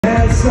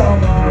spent so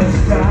much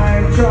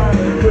time trying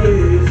to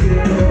please you,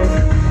 but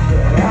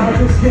I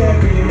just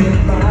can't be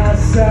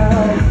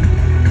myself.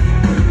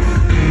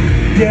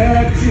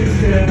 Yet you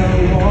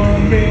still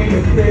want me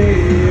to be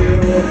you.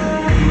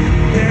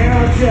 Yeah,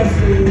 I'm just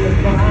being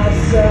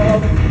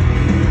myself.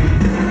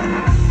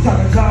 Time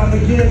and time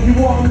again, you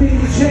want me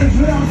to change,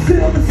 but I'm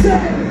still the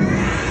same.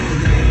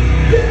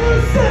 You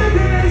said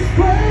this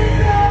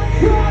plane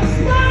across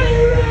my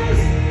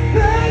wrist,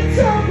 and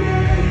tell me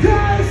to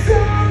die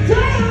some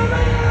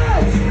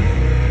damage.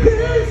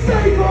 These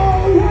people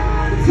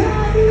want to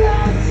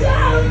let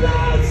your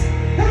lips.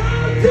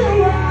 How do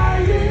I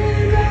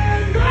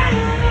even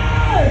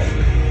manage?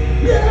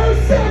 You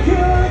said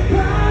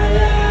goodbye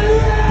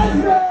and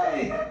left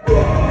me.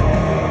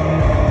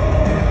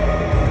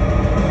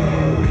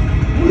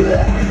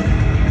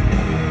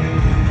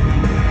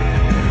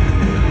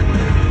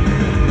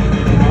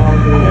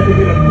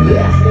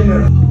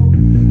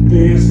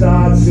 These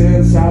thoughts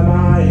inside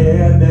my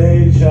head,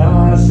 they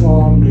just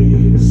want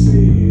me to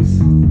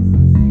cease.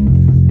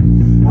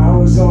 I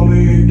was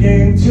only a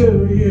game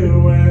to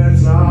you, and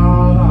it's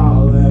all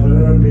I'll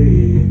ever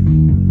be.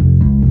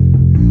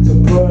 To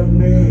put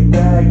me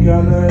back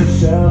on the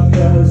shelf,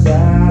 cause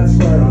that's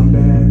where I'm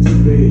meant to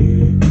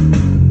be.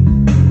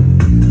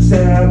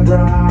 Stand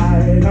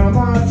right on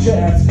my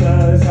chest,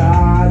 cause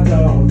I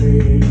don't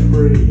need to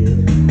breathe.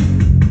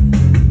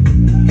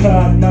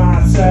 Cut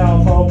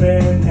myself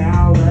open,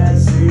 now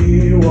let's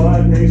see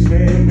what makes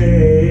me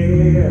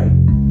me.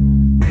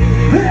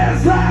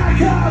 It's like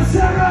a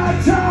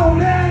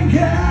serotonin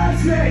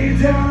gets me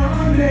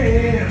down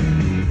in.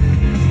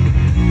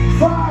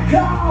 Fuck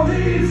all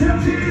these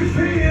empty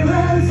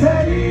feelings,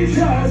 they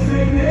just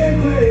make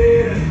me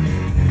bleed.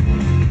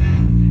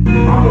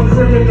 I'm a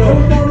criminal,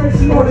 more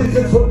racing mornings,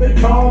 that's what they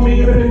call me.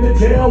 Even in the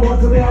jail,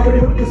 once they already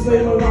put this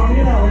label on me,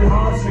 you know it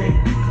haunts me.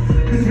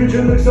 This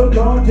future looks so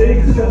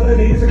daunting, cause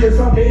felonies are curse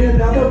on me, and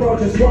now they're all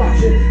just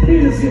watching me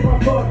to see if I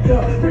fucked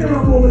up. Bring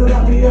around woman to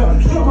lock me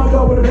up, shut my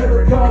door with a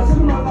paper of cups.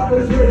 Some of my life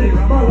is pretty,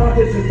 my life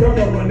is just dumb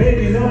up. When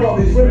maybe not all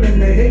these women,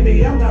 they hate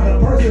me. I'm not a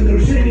person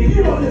who's shitty,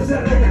 you don't just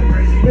said I'm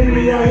crazy.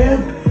 Maybe I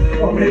am,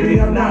 or maybe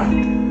I'm not.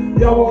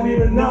 Y'all won't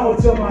even know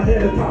until my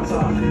head it pops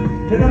off.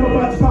 And I'm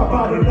about to pop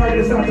out, but night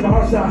is not till my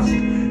heart stops.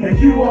 And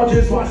you all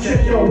just watch,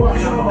 check your watch,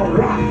 I'm a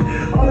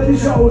rock. All of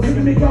these shows, look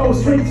at me go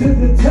straight to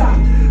the top.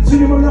 So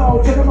you will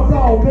know, check out my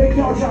flow, make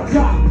y'all drop.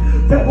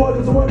 Fat boy,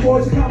 there's a white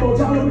boys, a combo,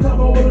 time every time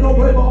over, no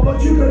play ball,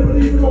 but you better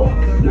believe it all.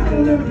 Not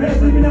gonna live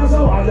past, leave me now,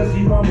 so I just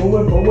keep on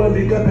moving forward,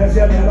 because past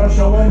yeah, that I'm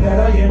showing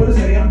that I am, but to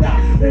say I'm not.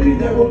 Maybe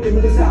that will give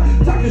me the stop.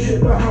 Talk your shit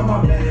behind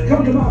my back.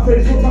 Come to my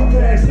face, we'll talk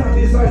fast. Not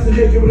these lights to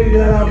make you believe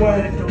that I'm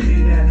wet. Don't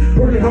need that.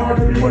 Working hard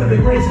to be one of the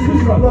greats.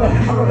 Losing my blood,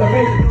 I'm gonna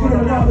make it. Put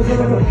them out, so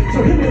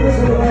hit me and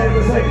listen to what I have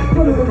to say.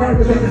 Put in the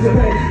practice, represent the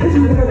pain. It's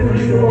even better than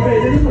you to obey.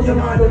 Then you put your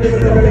mind, don't live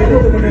it every day.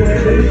 Don't live it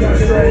every day, you got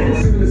straight.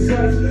 Listen to the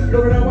sense.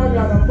 Looking at I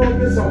gotta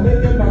focus on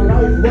making my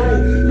life right.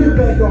 Get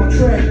back on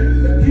track.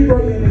 Keep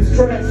writing these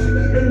tracks.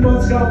 8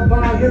 months gone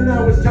by, and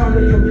now it's time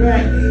to come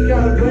back.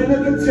 Got a plan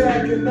of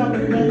attack, and I'm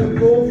in the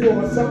full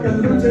force. I'm a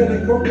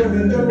lieutenant, corporal,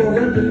 and general,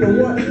 ranking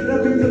the one.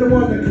 That brings to the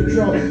one to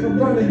control. I'm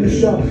running the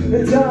show.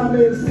 And time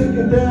is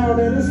ticking down,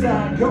 and it's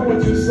not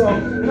going too slow.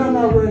 And I'm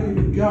not ready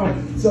to go.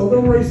 So the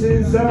race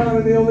is on,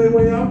 and the only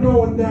way I'm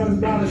going down is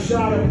by the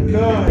shot of a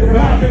gun. And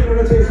my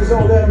finger to taste is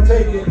all that I'm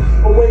taking.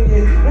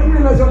 Awaken, and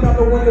realize I'm not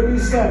the one to be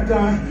stepped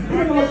on.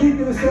 Even though I keep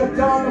getting stepped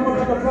on, I'm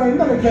not gonna play,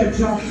 never catch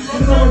on.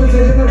 I'm not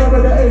organization, I'm not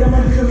the eight, I'm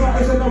not just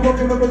not and I'm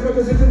working on the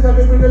decisions I've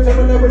been bringing to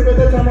the level with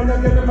the time I'm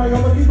not getting my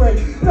own lucky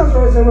break. That's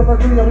why I say, if I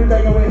agree, I'll be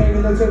back away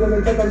hanging and saying that they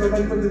take us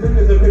away from the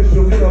pictures and pictures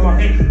you'll get on my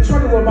head. I'm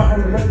trying to work my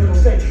own original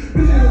state.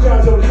 Busy the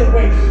job, so I can't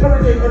wait.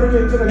 Every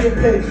day till I get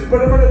paid.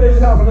 But I'm running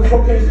days out on this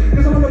cocaine,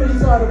 cause I'm on the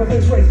east side of a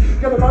face race.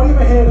 Got the body in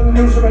my hand and the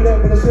news in my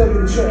neck, but I still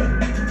get a check.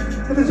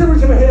 And the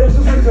difference in my head is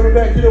the strings in my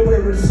back, you know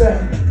where it's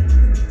at.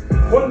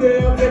 One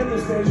day I'll take the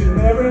stage and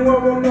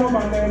everyone will know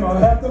my name. I'll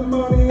have the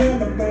money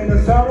and the fame,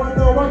 that's how I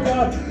know I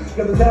got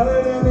the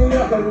talent and the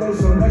accolades.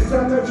 So next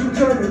time that you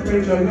turn the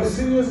page, all you'll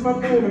see is my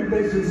name and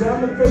faces.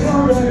 I'm the face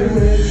on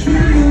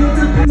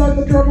the like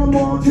the girl I'm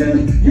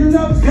wanted. Your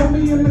love's got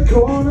me in the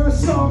corner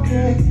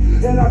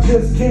sulking, and I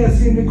just can't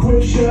seem to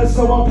quit you.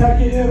 So I'll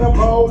pack it in a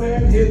bowl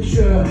and hit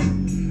you.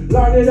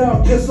 Line it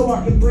up just so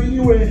I can breathe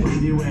you in.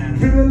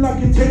 Feeling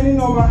like containing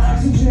all my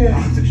oxygen.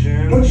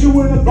 Put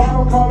you in a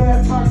bottle, call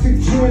that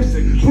toxic gin.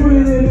 Put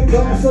it in a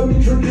glass, let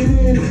me drink it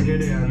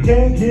in.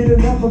 Can't get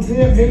enough of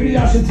it, maybe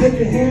I should take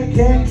a hint.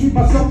 Can't keep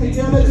myself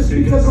together just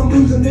because I'm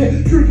losing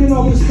it. Drinking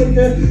all this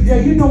liquor,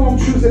 yeah, you know I'm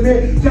choosing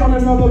it. Down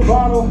another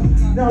bottle,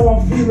 now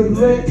I'm feeling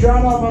lit.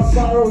 Drown all my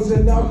sorrows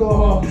in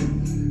alcohol,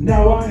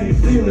 now I ain't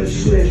feeling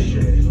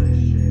shit.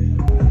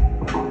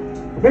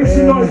 Make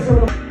some noise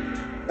for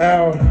them.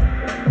 Out.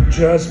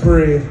 Just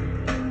breathe.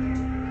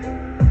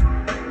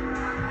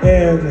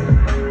 In,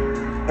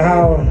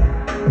 out,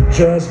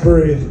 just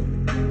breathe.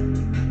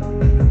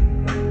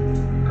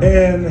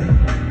 In,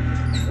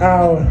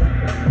 out,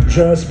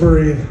 just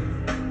breathe.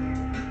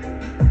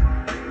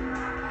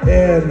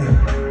 In,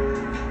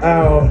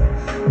 out,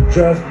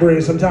 Just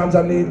breathe. Sometimes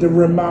I need to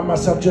remind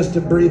myself just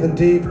to breathe in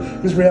deep,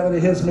 because reality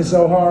hits me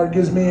so hard,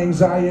 gives me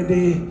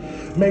anxiety,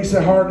 makes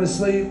it hard to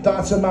sleep.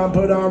 Thoughts of mine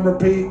put on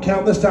repeat.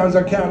 Countless times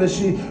I count as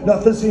sheep.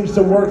 Nothing seems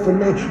to work for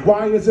me.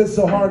 Why is it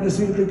so hard to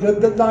see the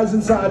good that lies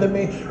inside of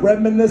me?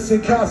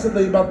 Reminiscing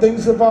constantly about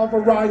things of all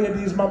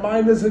varieties. My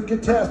mind is a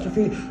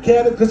catastrophe,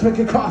 cataclysmic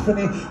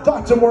cacophony.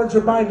 Thoughts and words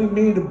reminding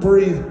me to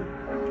breathe.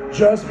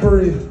 Just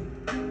breathe.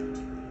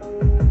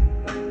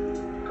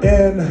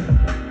 In,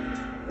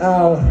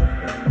 out.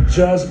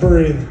 Just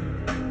breathe.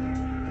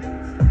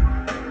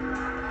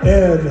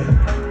 In,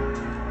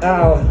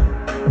 out.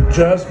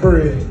 Just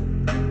breathe.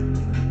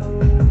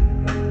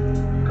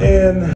 In.